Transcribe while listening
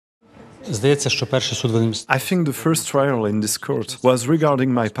I think the first trial in this court was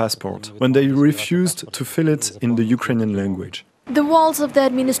regarding my passport, when they refused to fill it in the Ukrainian language. The walls of the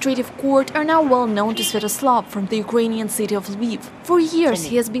administrative court are now well known to Sviatoslav from the Ukrainian city of Lviv. For years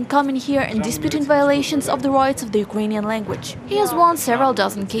he has been coming here and disputing violations of the rights of the Ukrainian language. He has won several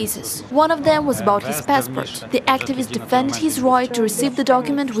dozen cases. One of them was about his passport. The activist defended his right to receive the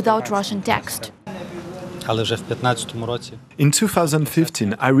document without Russian text. In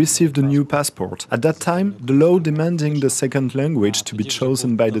 2015, I received a new passport. At that time, the law demanding the second language to be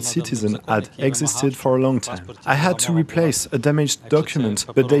chosen by the citizen had existed for a long time. I had to replace a damaged document,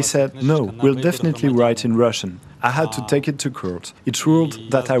 but they said, no, we'll definitely write in Russian. I had to take it to court. It ruled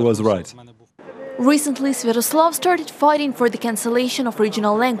that I was right. Recently, Sviatoslav started fighting for the cancellation of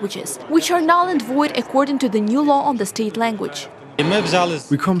regional languages, which are null and void according to the new law on the state language.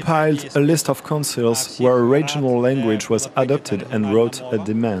 We compiled a list of councils where a regional language was adopted and wrote a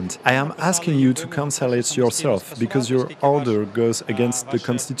demand. I am asking you to cancel it yourself because your order goes against the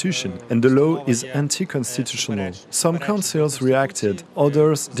constitution and the law is anti-constitutional. Some councils reacted,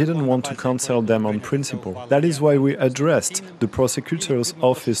 others didn't want to cancel them on principle. That is why we addressed the prosecutor's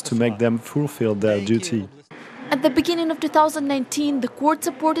office to make them fulfill their duty. At the beginning of 2019, the court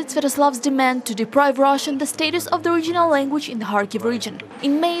supported Sviatoslav's demand to deprive Russian the status of the regional language in the Kharkiv region.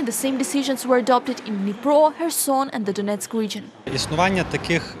 In May, the same decisions were adopted in Dnipro, Kherson and the Donetsk region.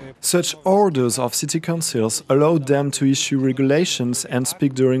 Such orders of city councils allowed them to issue regulations and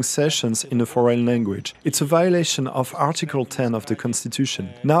speak during sessions in a foreign language. It's a violation of Article 10 of the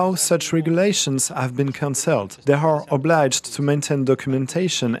Constitution. Now, such regulations have been cancelled. They are obliged to maintain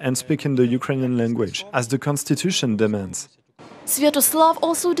documentation and speak in the Ukrainian language, as the Constitution demands. Sviatoslav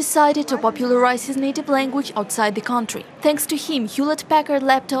also decided to popularize his native language outside the country. Thanks to him, Hewlett-Packard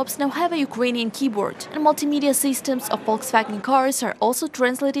laptops now have a Ukrainian keyboard, and multimedia systems of Volkswagen cars are also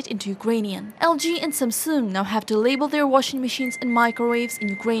translated into Ukrainian. LG and Samsung now have to label their washing machines and microwaves in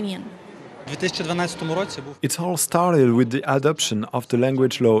Ukrainian. It all started with the adoption of the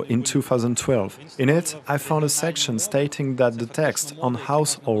language law in 2012. In it, I found a section stating that the text on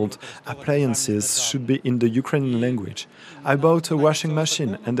household appliances should be in the Ukrainian language. I bought a washing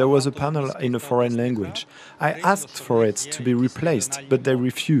machine and there was a panel in a foreign language. I asked for it to be replaced, but they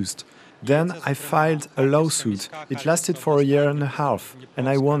refused. Then I filed a lawsuit. It lasted for a year and a half, and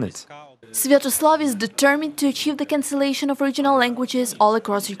I won it. Sviatoslav is determined to achieve the cancellation of regional languages all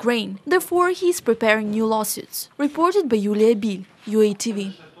across Ukraine. Therefore, he is preparing new lawsuits. Reported by Yulia Bil,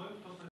 UATV.